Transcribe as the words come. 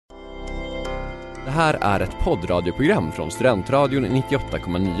Det här är ett poddradioprogram från Studentradion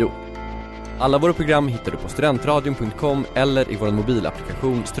 98,9. Alla våra program hittar du på studentradion.com eller i vår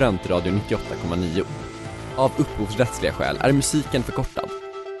mobilapplikation Studentradion 98,9. Av upphovsrättsliga skäl är musiken förkortad.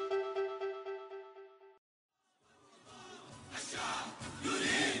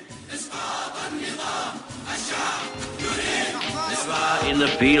 In the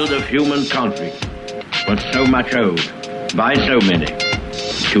field of human conflict, but so much owed by so many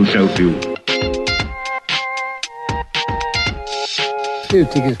to so few.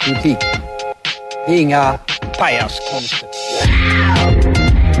 Utrikespolitik. Det är inga pajaskonster.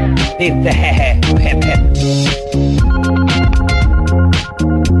 Det är inte hehe och hepp hepp.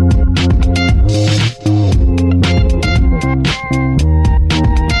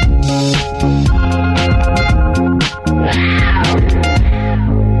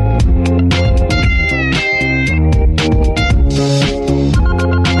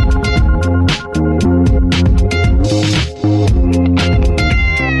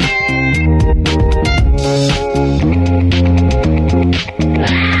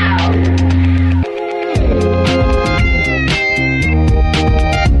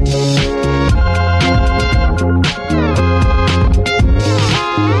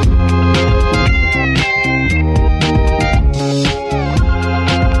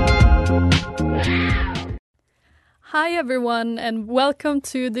 Hi everyone and welcome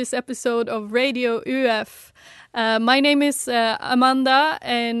to this episode of Radio UF. My name is Amanda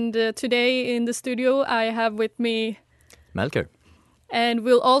and today in the studio I have with me Melker. And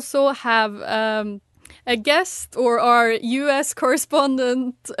we'll also have a guest or our US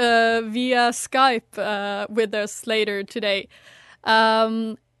correspondent via Skype with us later today.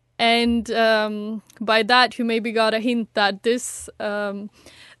 By that you maybe got a hint that this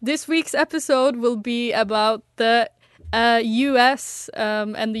week's episode will be about the US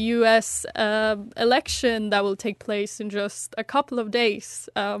and the US election that will take place in just a couple of days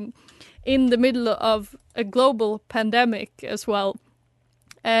in the middle of a global pandemic as well.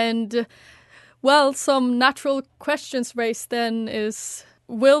 And, well, some natural questions raised then is,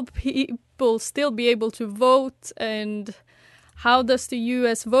 will people still be able to vote, and how does the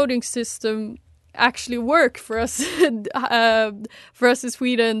US voting system actually work for us in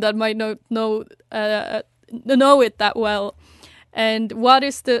Sweden that might not know it that well, and what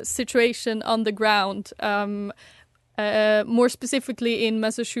is the situation on the ground, more specifically in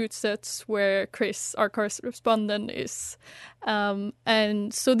Massachusetts, where Chris, our correspondent, is.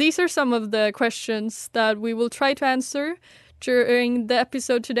 And so these are some of the questions that we will try to answer during the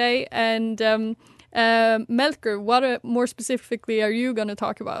episode today. And Melker, what more specifically are you going to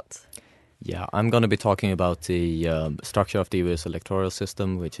talk about? Yeah, I'm going to be talking about the structure of the US electoral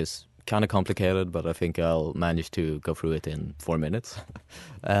system, which is kind of complicated, but I think I'll manage to go through it in 4 minutes.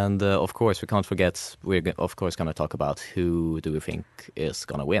 And of course, we can't forget, we're of course going to talk about who do we think is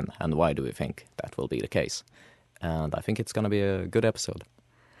going to win and why do we think that will be the case. And I think it's going to be a good episode.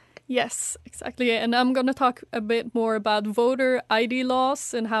 Yes, exactly. And I'm going to talk a bit more about voter ID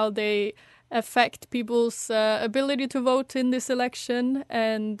laws and how they affect people's ability to vote in this election.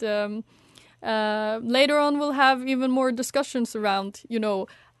 And later on, we'll have even more discussions around,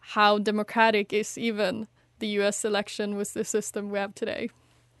 how democratic is even the US election with the system we have today.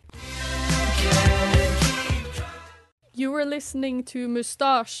 You were listening to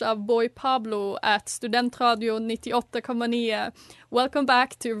Mustache of Boy Pablo at Studentradion 98,9. Welcome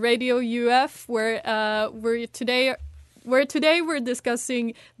back to Radio UF, where today we're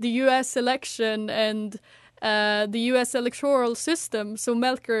discussing the US election and the US electoral system. So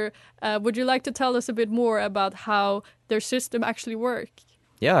Melker, would you like to tell us a bit more about how their system actually works?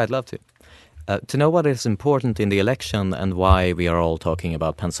 Yeah, I'd love to. To know what is important in the election and why we are all talking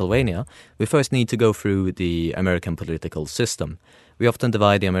about Pennsylvania, we first need to go through the American political system. We often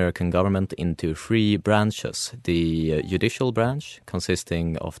divide the American government into 3 branches. The judicial branch,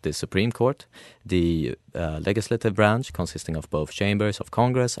 consisting of the Supreme Court, the legislative branch, consisting of both chambers of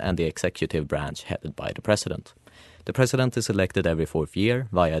Congress, and the executive branch, headed by the president. The president is elected every 4th year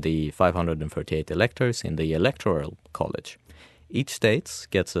via the 538 electors in the electoral college. Each state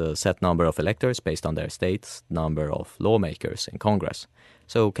gets a set number of electors based on their state's number of lawmakers in Congress.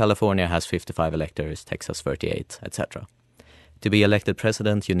 So California has 55 electors, Texas 38, etc. To be elected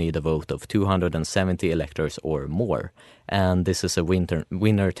president, you need a vote of 270 electors or more. And this is a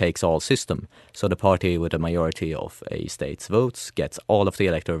winner-takes-all system. So the party with a majority of a state's votes gets all of the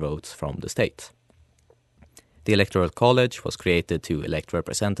elector votes from the state. The Electoral College was created to elect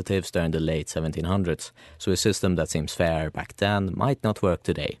representatives during the late 1700s, so a system that seems fair back then might not work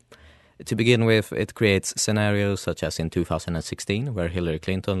today. To begin with, it creates scenarios such as in 2016, where Hillary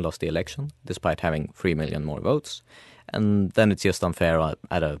Clinton lost the election, despite having 3 million more votes. And then it's just unfair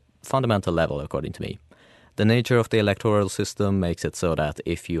at a fundamental level, according to me. The nature of the electoral system makes it so that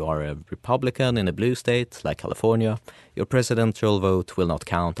if you are a Republican in a blue state, like California, your presidential vote will not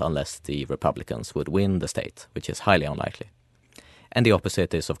count unless the Republicans would win the state, which is highly unlikely. And the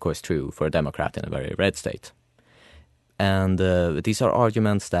opposite is, of course, true for a Democrat in a very red state. And these are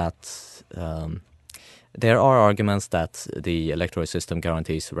arguments that there are arguments that the electoral system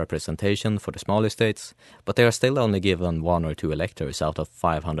guarantees representation for the smaller states, but they are still only given 1 or 2 electors out of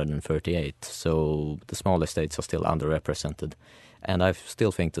 538, so the smaller states are still underrepresented, and I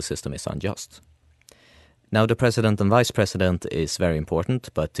still think the system is unjust. Now, the president and vice president is very important,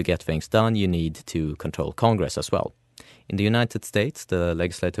 but to get things done, you need to control Congress as well. In the United States, the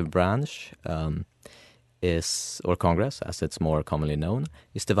legislative branch or Congress, as it's more commonly known,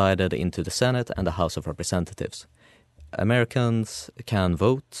 is divided into the Senate and the House of Representatives. Americans can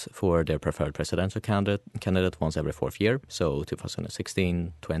vote for their preferred presidential candidate once every 4th year, so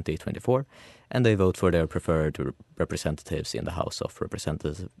 2016, 2024, and they vote for their preferred representatives in the House of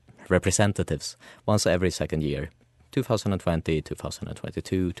Representatives once every 2nd year, 2020,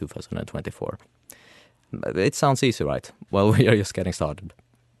 2022, 2024. It sounds easy, right? Well, we are just getting started.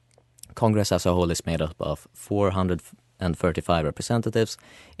 Congress as a whole is made up of 435 representatives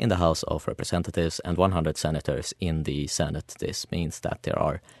in the House of Representatives and 100 senators in the Senate. This means that there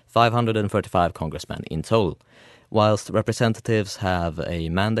are 535 congressmen in total. Whilst representatives have a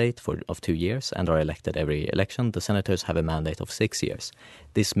mandate of 2 years and are elected every election, the senators have a mandate of 6 years.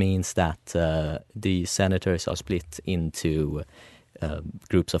 This means that the senators are split into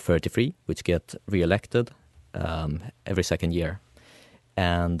groups of 33, which get re-elected every 2nd year.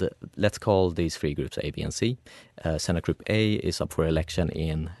 And let's call these 3 groups A, B, and C. Senate Group A is up for election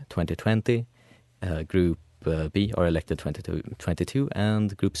in 2020. Group B are elected 2022,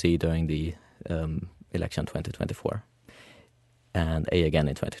 and Group C during the election 2024. And A again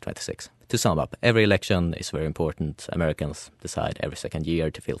in 2026. To sum up, every election is very important. Americans decide every 2nd year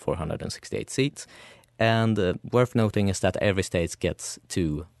to fill 468 seats. And worth noting is that every state gets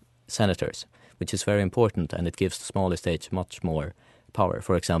 2 senators, which is very important, and it gives the smaller states much more power.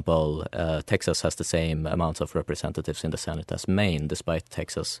 For example, Texas has the same amount of representatives in the Senate as Maine, despite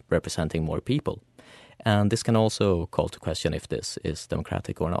Texas representing more people. And this can also call to question if this is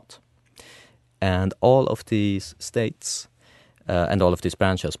democratic or not. And all of these states and all of these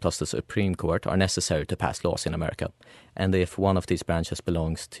branches, plus the Supreme Court, are necessary to pass laws in America. And if one of these branches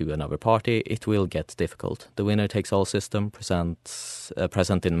belongs to another party, it will get difficult. The winner-takes-all system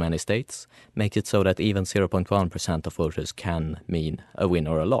present in many states makes it so that even 0.1% of voters can mean a win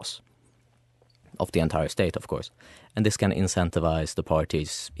or a loss of the entire state, of course. And this can incentivize the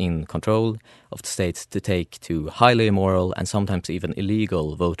parties in control of the states to take to highly immoral and sometimes even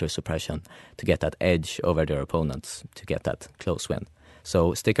illegal voter suppression to get that edge over their opponents, to get that close win.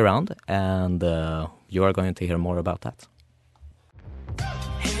 So stick around, and you are going to hear more about that.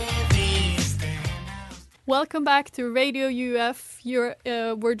 Welcome back to Radio UF.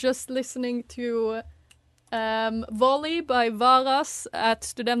 We're just listening to Volley by Varas at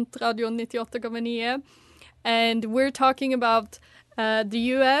Studentradion 98,9. And we're talking about the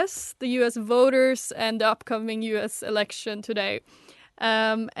US voters, and the upcoming US election today.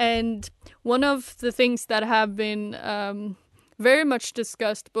 And one of the things that have been very much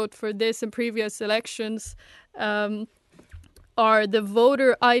discussed both for this and previous elections are the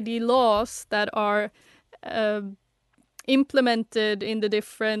voter ID laws that are implemented in the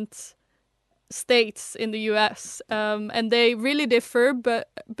different states in the US. And they really differ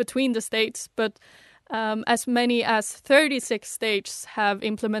between the states, but as many as 36 states have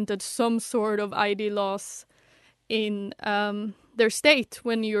implemented some sort of ID laws in their state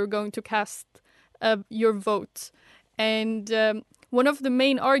when you're going to cast your vote. And one of the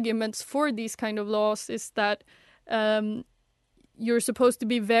main arguments for these kind of laws is that you're supposed to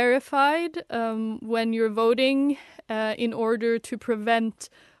be verified when you're voting in order to prevent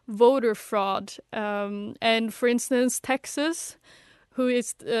voter fraud. And for instance, Texas,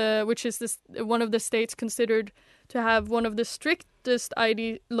 which is one of the states considered to have one of the strictest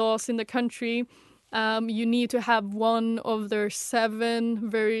ID laws in the country, you need to have one of their 7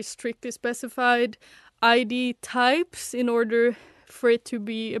 very strictly specified ID types in order for it to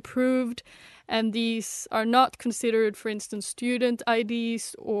be approved. And these are not considered, for instance, student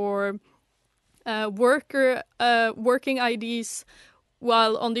IDs or working IDs.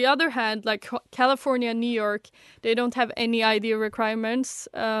 While on the other hand, like California and New York, they don't have any ID requirements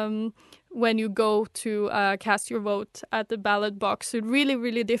when you go to cast your vote at the ballot box. It really,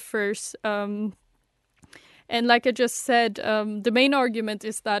 really differs. And like I just said, the main argument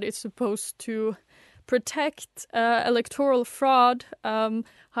is that it's supposed to protect electoral fraud.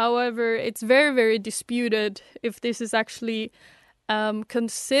 However, it's very, very disputed if this is actually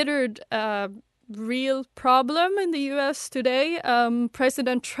considered a real problem in the US today.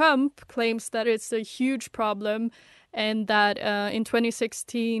 President Trump claims that it's a huge problem and that in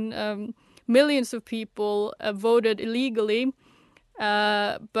 2016 millions of people voted illegally,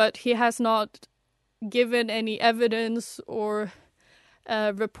 but he has not given any evidence or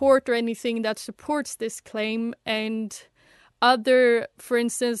report or anything that supports this claim. And for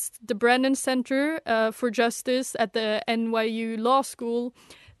instance, the Brennan Center for Justice at the NYU Law School,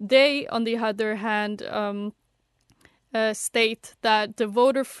 they, on the other hand, state that the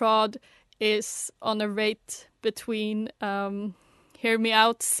voter fraud is on a rate between, hear me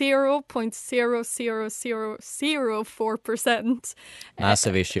out, 0.00004%.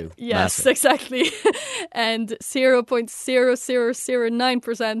 Massive issue. Yes, Massive. exactly. And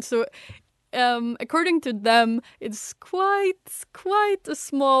 0.0009%. So according to them, it's quite a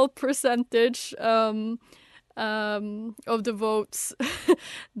small percentage of the votes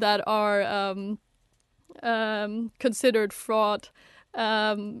that are considered fraud.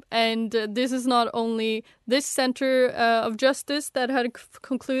 And this is not only this Center of Justice that had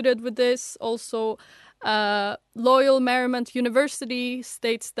concluded with this. Also, Loyola Marymount University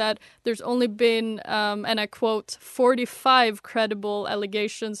states that there's only been, and I quote, 45 credible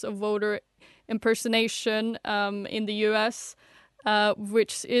allegations of voter impersonation in the U.S.,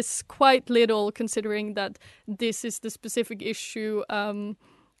 which is quite little considering that this is the specific issue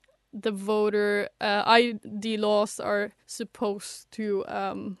the voter ID laws are supposed to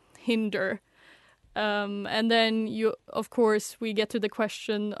hinder. And then, of course, we get to the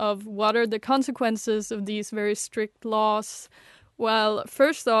question of what are the consequences of these very strict laws. Well,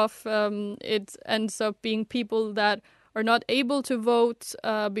 first off, it ends up being people that are not able to vote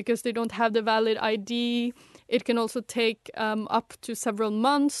because they don't have the valid ID. It can also take up to several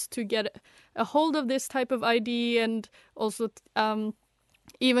months to get a hold of this type of ID, and also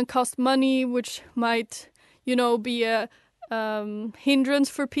even cost money, which might, be a hindrance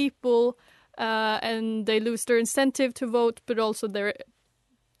for people, and they lose their incentive to vote, but also their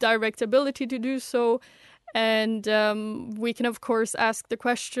direct ability to do so. And we can, of course, ask the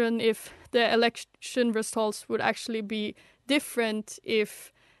question if the election results would actually be different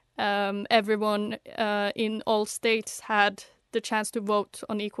if everyone in all states had the chance to vote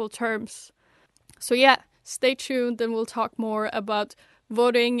on equal terms. So yeah, stay tuned and we'll talk more about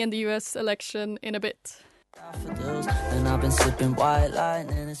voting in the US election in a bit.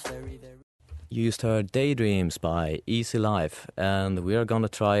 You just heard Daydreams by Easy Life, and we are going to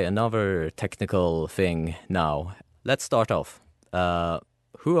try another technical thing now. Let's start off.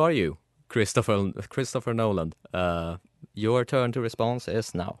 Who are you, Christopher Nolan? Your turn to respond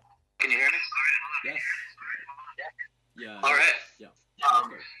is now. Can you hear me? Yes. Yeah. All right. Yeah.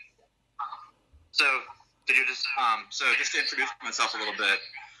 So just to introduce myself a little bit,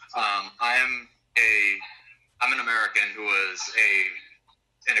 I'm an American who was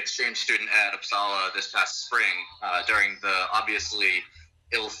an exchange student at Uppsala this past spring during the obviously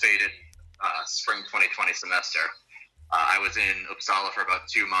ill-fated spring 2020 semester. I was in Uppsala for about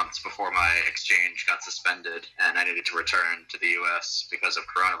 2 months before my exchange got suspended, and I needed to return to the U.S. because of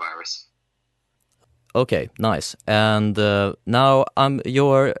coronavirus. Okay, nice. And now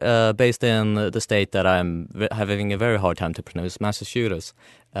you're based in the state that I'm having a very hard time to pronounce, Massachusetts,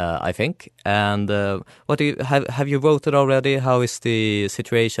 I think. And what do you have you voted already? How is the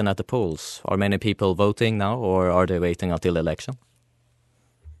situation at the polls? Are many people voting now, or are they waiting until the election?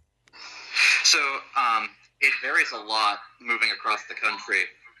 So it varies a lot moving across the country.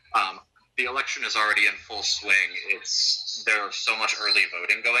 The election is already in full swing. There's so much early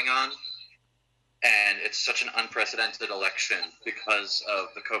voting going on. And it's such an unprecedented election because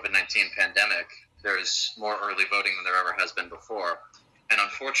of the COVID-19 pandemic. There's more early voting than there ever has been before. And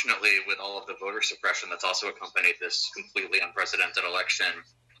unfortunately, with all of the voter suppression that's also accompanied this completely unprecedented election,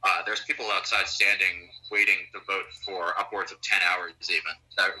 there's people outside standing, waiting to vote for upwards of 10 hours even.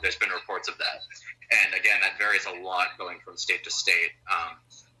 There's been reports of that. And again, that varies a lot going from state to state.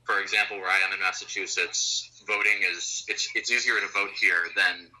 For example, where I am in Massachusetts, voting it's easier to vote here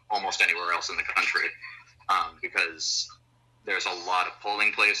than almost anywhere else in the country because there's a lot of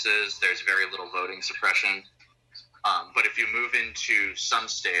polling places. There's very little voting suppression. But if you move into some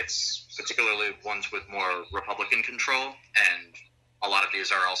states, particularly ones with more Republican control, and a lot of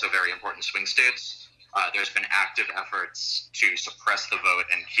these are also very important swing states, there's been active efforts to suppress the vote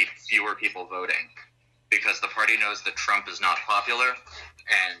and keep fewer people voting because the party knows that Trump is not popular,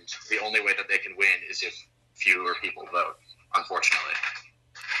 and the only way that they can win is if fewer people vote, unfortunately.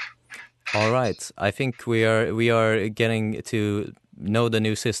 All right. I think we are getting to know the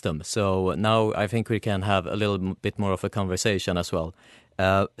new system. So now I think we can have a little bit more of a conversation as well.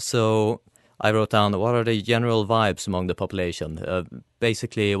 So I wrote down, what are the general vibes among the population?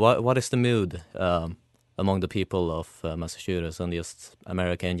 Basically, what is the mood among the people of Massachusetts and just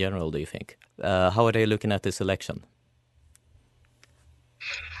America in general, do you think? How are they looking at this election?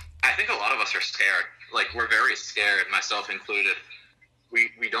 I think a lot of us are scared. Like, we're very scared, myself included.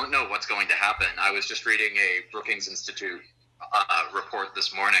 We don't know what's going to happen. I was just reading a Brookings Institute report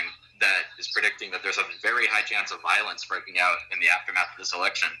this morning that is predicting that there's a very high chance of violence breaking out in the aftermath of this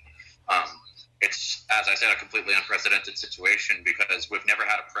election. It's, as I said, a completely unprecedented situation because we've never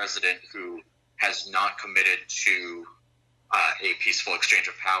had a president who has not committed to a peaceful exchange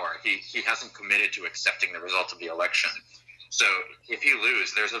of power. He hasn't committed to accepting the results of the election. So if he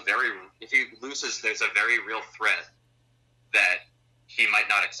loses, there's a very real threat that he might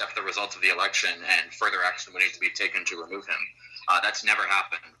not accept the results of the election and further action would need to be taken to remove him. That's never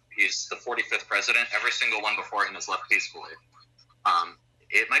happened. He's the 45th president. Every single one before him has left peacefully.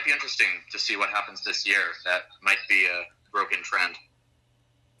 It might be interesting to see what happens this year. That might be a broken trend.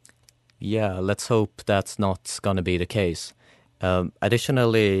 Yeah, let's hope that's not going to be the case.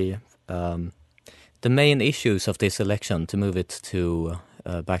 Additionally, the main issues of this election, to move it to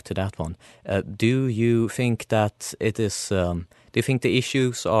back to that one, do you think that it is... do you think the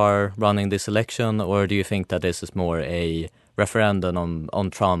issues are running this election, or do you think that this is more a referendum on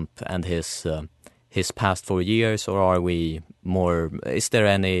Trump and his past 4 years, or are we more... Is there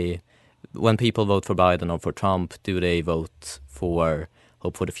any... When people vote for Biden or for Trump, do they vote for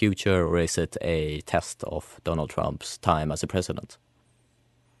hope for the future, or is it a test of Donald Trump's time as a president?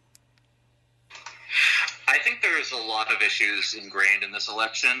 I think there's a lot of issues ingrained in this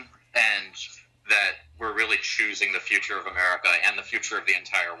election, and that we're really choosing the future of America and the future of the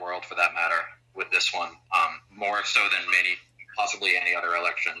entire world, for that matter, with this one, more so than possibly any other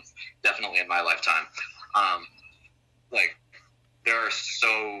election, definitely in my lifetime. There are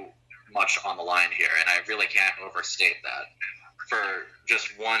so much on the line here, and I really can't overstate that. For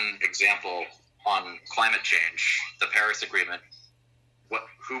just one example, on climate change, the Paris Agreement,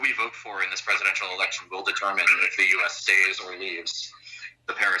 who we vote for in this presidential election will determine if the U.S. stays or leaves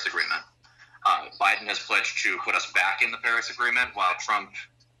the Paris Agreement. Biden has pledged to put us back in the Paris Agreement, while Trump,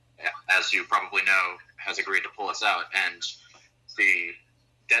 as you probably know, has agreed to pull us out. And the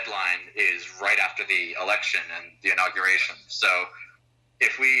deadline is right after the election and the inauguration. So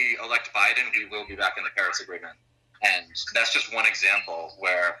if we elect Biden, we will be back in the Paris Agreement. And that's just one example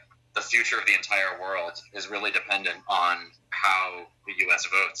where the future of the entire world is really dependent on how the U.S.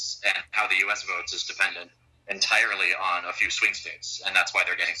 votes, and how the U.S. votes is dependent entirely on a few swing states, and that's why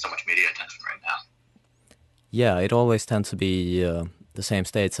they're getting so much media attention right now. Yeah, it always tends to be the same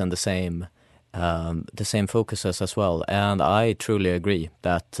states and the same focuses as well. And I truly agree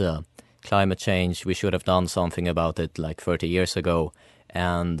that climate change, we should have done something about it like 30 years ago.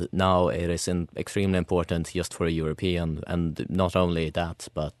 And now it is extremely important just for a European, and not only that,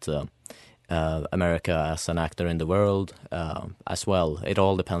 but America as an actor in the world as well. It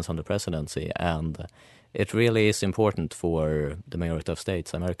all depends on the presidency, and it really is important for the majority of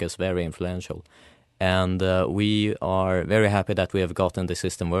states. America is very influential. And we are very happy that we have gotten the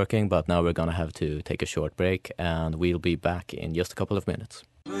system working, but now we're going to have to take a short break, and we'll be back in just a couple of minutes.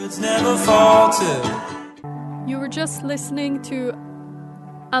 You were just listening to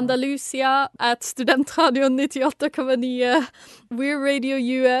Andalusia at Studentradion 98,9. We're Radio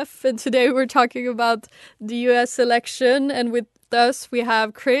UF, and today we're talking about the US election, and with us we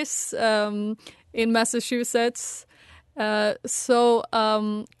have Chris in Massachusetts.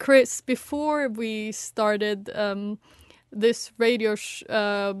 Chris, before we started this radio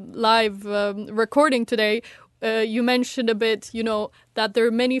live recording today, you mentioned a bit, that there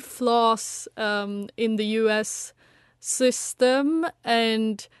are many flaws in the US system,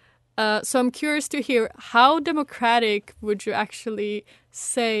 and so I'm curious to hear, how democratic would you actually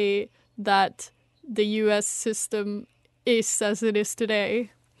say that the US system is as it is today?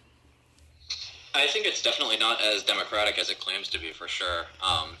 I think it's definitely not as democratic as it claims to be, for sure.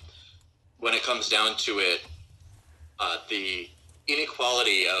 When it comes down to it, the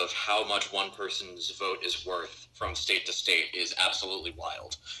inequality of how much one person's vote is worth from state to state is absolutely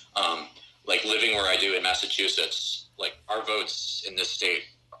wild. Living where I do in Massachusetts, our votes in this state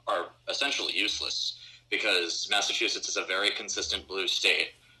are essentially useless because Massachusetts is a very consistent blue state.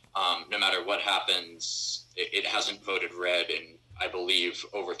 no matter what happens, it hasn't voted red in, I believe,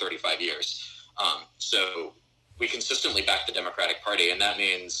 over 35 years. So we consistently back the Democratic Party, and that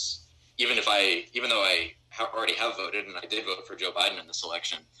means even though I already have voted, and I did vote for Joe Biden in this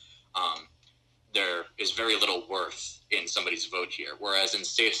election, there is very little worth in somebody's vote here. Whereas in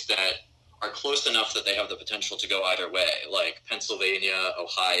states that are close enough that they have the potential to go either way, like Pennsylvania,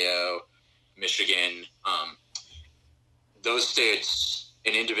 Ohio, Michigan, those states,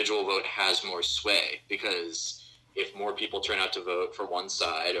 an individual vote has more sway, because if more people turn out to vote for one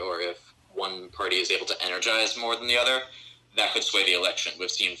side, or if one party is able to energize more than the other, that could sway the election. We've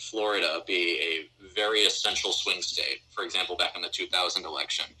seen Florida be a very essential swing state. For example, back in the 2000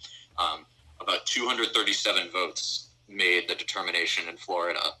 election, about 237 votes made the determination in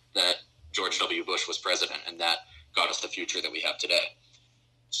Florida that George W. Bush was president, and that got us the future that we have today.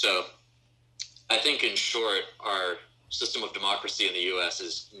 So I think, in short, our system of democracy in the U.S.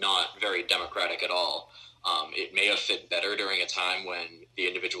 is not very democratic at all. It may have fit better during a time when the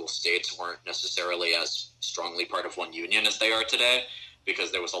individual states weren't necessarily as strongly part of one union as they are today,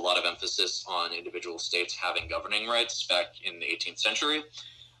 because there was a lot of emphasis on individual states having governing rights back in the 18th century.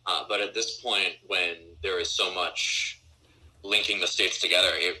 But at this point, when there is so much linking the states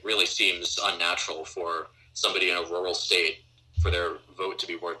together, it really seems unnatural for somebody in a rural state for their vote to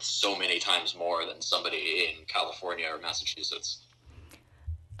be worth so many times more than somebody in California or Massachusetts.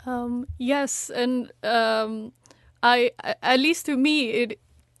 Yes, and I, at least to me,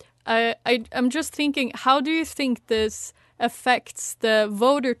 I'm just thinking, how do you think this affects the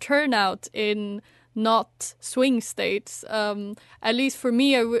voter turnout in not swing states? At least for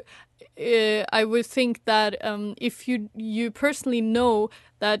me, I would think that if you personally know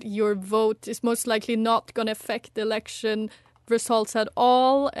that your vote is most likely not going to affect the election results at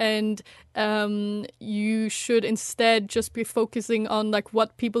all, and you should instead just be focusing on like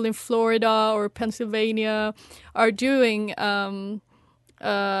what people in Florida or Pennsylvania are doing. What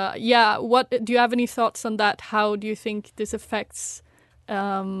do you have any thoughts on that? How do you think this affects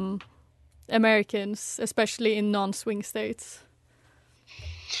Americans, especially in non-swing states?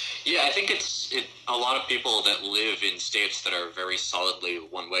 Yeah, I think it's a lot of people that live in states that are very solidly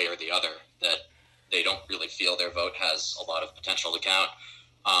one way or the other, that they don't really feel their vote has a lot of potential to count,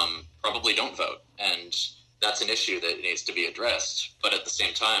 probably don't vote. And that's an issue that needs to be addressed. But at the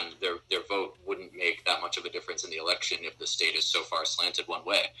same time, their vote wouldn't make that much of a difference in the election if the state is so far slanted one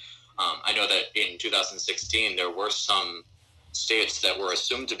way. I know that in 2016, there were some states that were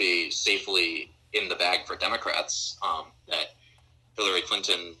assumed to be safely in the bag for Democrats, that Hillary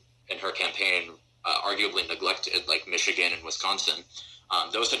Clinton and her campaign arguably neglected, like Michigan and Wisconsin.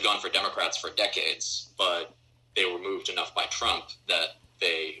 Those had gone for Democrats for decades, but they were moved enough by Trump that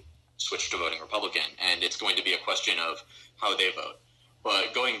they switched to voting Republican. And it's going to be a question of how they vote.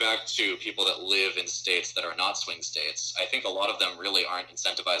 But going back to people that live in states that are not swing states, I think a lot of them really aren't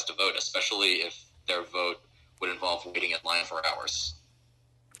incentivized to vote, especially if their vote would involve waiting in line for hours.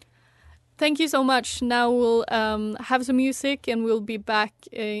 Thank you so much. Now we'll have some music and we'll be back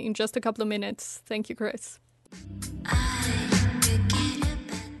in just a couple of minutes. Thank you, Chris.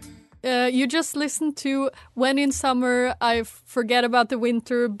 You just listened to When in Summer I Forget About the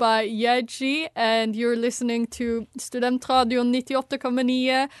Winter by Yeji, and you're listening to Studentradion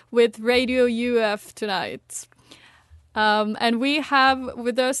 98,9 with Radio UF tonight. And we have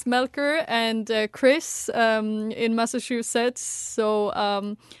with us Melker and Chris in Massachusetts. So,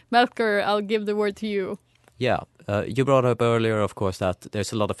 Melker, I'll give the word to you. Yeah, you brought up earlier, of course, that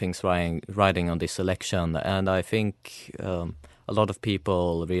there's a lot of things riding on this election, and I think a lot of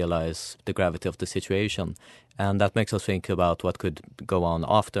people realize the gravity of the situation, and that makes us think about what could go on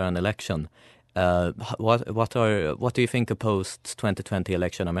after an election. What do you think a post-2020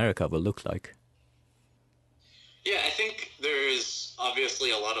 election America will look like? Yeah, I think there is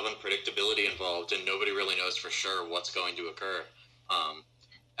obviously a lot of unpredictability involved, and nobody really knows for sure what's going to occur.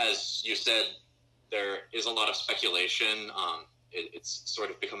 As you said, there is a lot of speculation. It's sort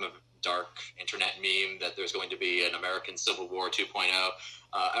of become a dark internet meme that there's going to be an American Civil War 2.0.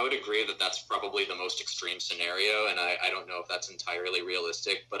 I would agree that that's probably the most extreme scenario, and I don't know if that's entirely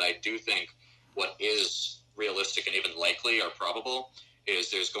realistic, but I do think what is realistic and even likely or probable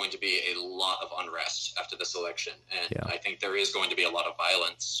is there's going to be a lot of unrest after this election. And I think there is going to be a lot of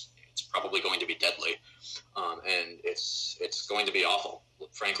violence. It's probably going to be deadly. And it's going to be awful,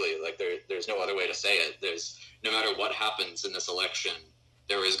 frankly. Like there's no other way to say it. No matter what happens in this election,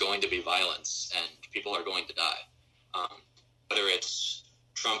 there is going to be violence and people are going to die. Whether it's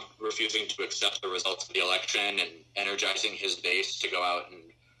Trump refusing to accept the results of the election and energizing his base to go out and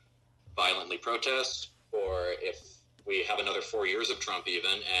violently protest, or if we have another 4 years of Trump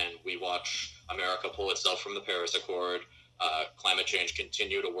even, and we watch America pull itself from the Paris Accord, climate change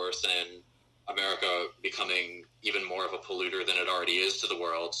continue to worsen, America becoming even more of a polluter than it already is to the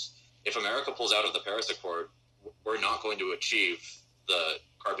world. If America pulls out of the Paris Accord, we're not going to achieve the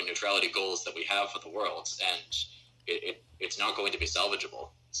carbon neutrality goals that we have for the world, and it's not going to be salvageable.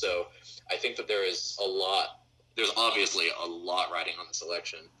 So I think that there's obviously a lot riding on this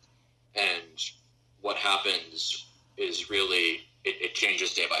election, and what happens is really, it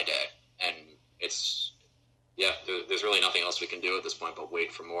changes day by day, and there's really nothing else we can do at this point but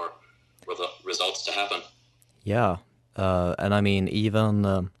wait for more results to happen. Yeah, and I mean,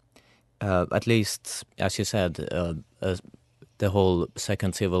 even at least, as you said, the whole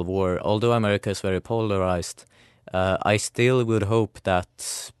Second Civil War, although America is very polarized, I still would hope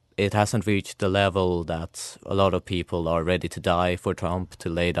that it hasn't reached the level that a lot of people are ready to die for Trump, to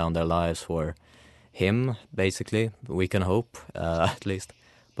lay down their lives for him, basically. We can hope, at least.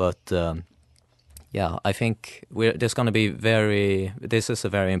 But I think this is a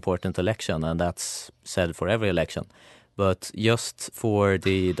very important election, and that's said for every election. But just for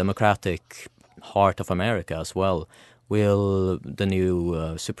the democratic heart of America as well, will the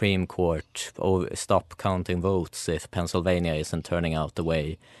new Supreme Court stop counting votes if Pennsylvania isn't turning out the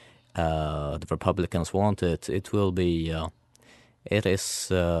way the Republicans want it? It will be a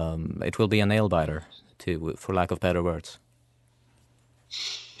nail biter, for lack of better words.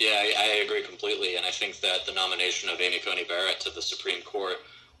 Yeah, I agree completely, and I think that the nomination of Amy Coney Barrett to the Supreme Court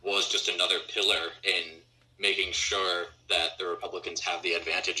was just another pillar in making sure that the Republicans have the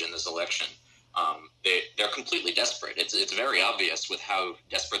advantage in this election. They're completely desperate. It's very obvious with how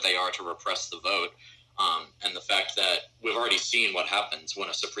desperate they are to repress the vote, and the fact that we've already seen what happens when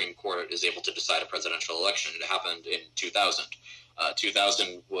a Supreme Court is able to decide a presidential election. It happened in 2000.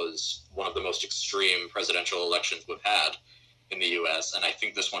 2000 was one of the most extreme presidential elections we've had in the U.S., and I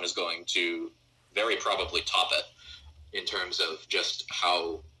think this one is going to very probably top it in terms of just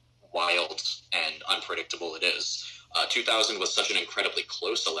how wild and unpredictable it is. 2000 was such an incredibly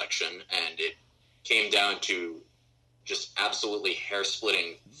close election, and it came down to just absolutely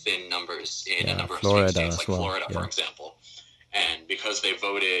hair-splitting thin numbers in a number of swing states, like Florida, for example. And because they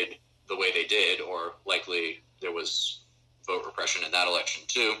voted the way they did, or likely there was vote repression in that election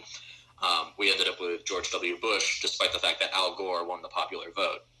too, we ended up with George W. Bush, despite the fact that Al Gore won the popular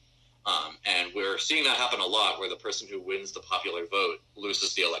vote. And we're seeing that happen a lot, where the person who wins the popular vote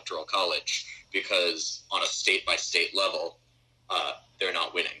loses the Electoral College, because on a state-by-state level, they're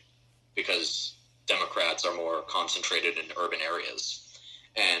not winning, because Democrats are more concentrated in urban areas.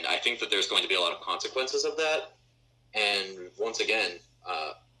 And I think that there's going to be a lot of consequences of that. And once again,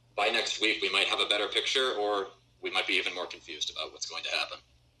 by next week, we might have a better picture, or we might be even more confused about what's going to happen.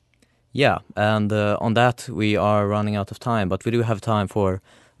 Yeah, and on that, we are running out of time, but we do have time for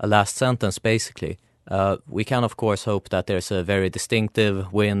a last sentence, basically. We can, of course, hope that there's a very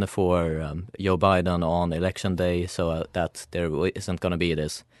distinctive win for Joe Biden on Election Day, so that there isn't going to be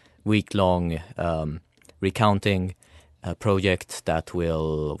this week-long recounting project that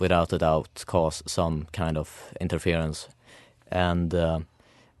will, without a doubt, cause some kind of interference. And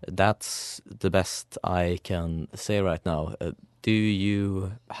that's the best I can say right now. Do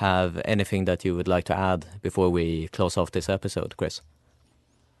you have anything that you would like to add before we close off this episode, Chris?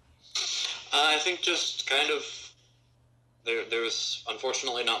 I think just kind of there's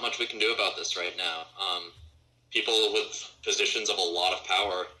unfortunately not much we can do about this right now. People with positions of a lot of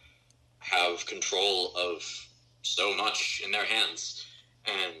power have control of so much in their hands,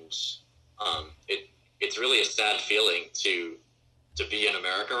 and it's really a sad feeling to be in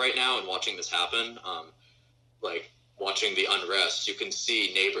America right now and watching this happen. Watching the unrest, you can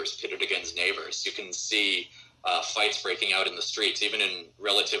see neighbors pitted against neighbors. You can see fights breaking out in the streets, even in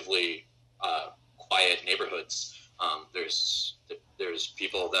relatively quiet neighborhoods. There's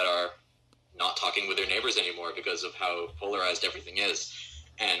people that are not talking with their neighbors anymore because of how polarized everything is.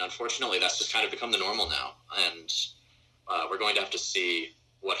 And unfortunately, that's just kind of become the normal now. And we're going to have to see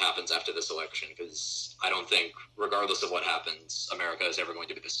what happens after this election, because I don't think, regardless of what happens, America is ever going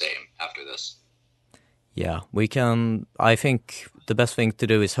to be the same after this. Yeah, we can. I think the best thing to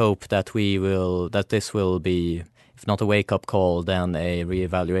do is hope that this will be, if not a wake-up call, then a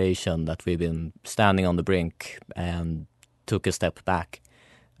reevaluation, that we've been standing on the brink and took a step back.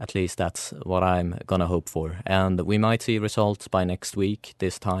 At least that's what I'm gonna hope for. And we might see results by next week,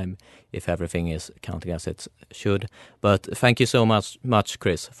 this time, if everything is counting as it should. But thank you so much,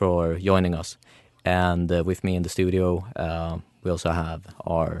 Chris, for joining us. And with me in the studio, we also have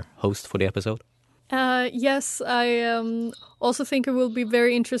our host for the episode. Yes, I also think it will be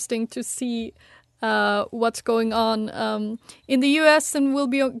very interesting to see what's going on in the US and will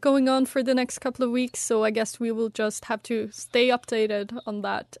be going on for the next couple of weeks. So I guess we will just have to stay updated on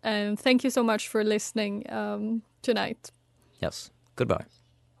that. And thank you so much for listening tonight. Yes. Goodbye.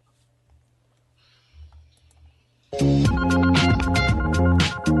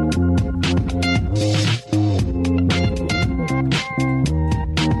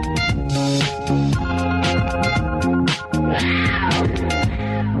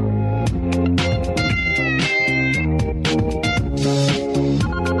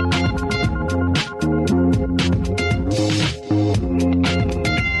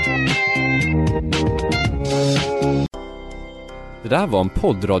 Det där var en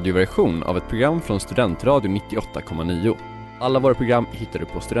poddradioversion av ett program från Studentradion 98,9. Alla våra program hittar du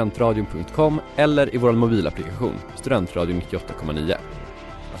på studentradion.com eller i vår mobilapplikation Studentradion 98,9.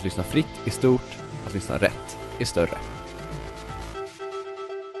 Att lyssna fritt är stort, att lyssna rätt är större.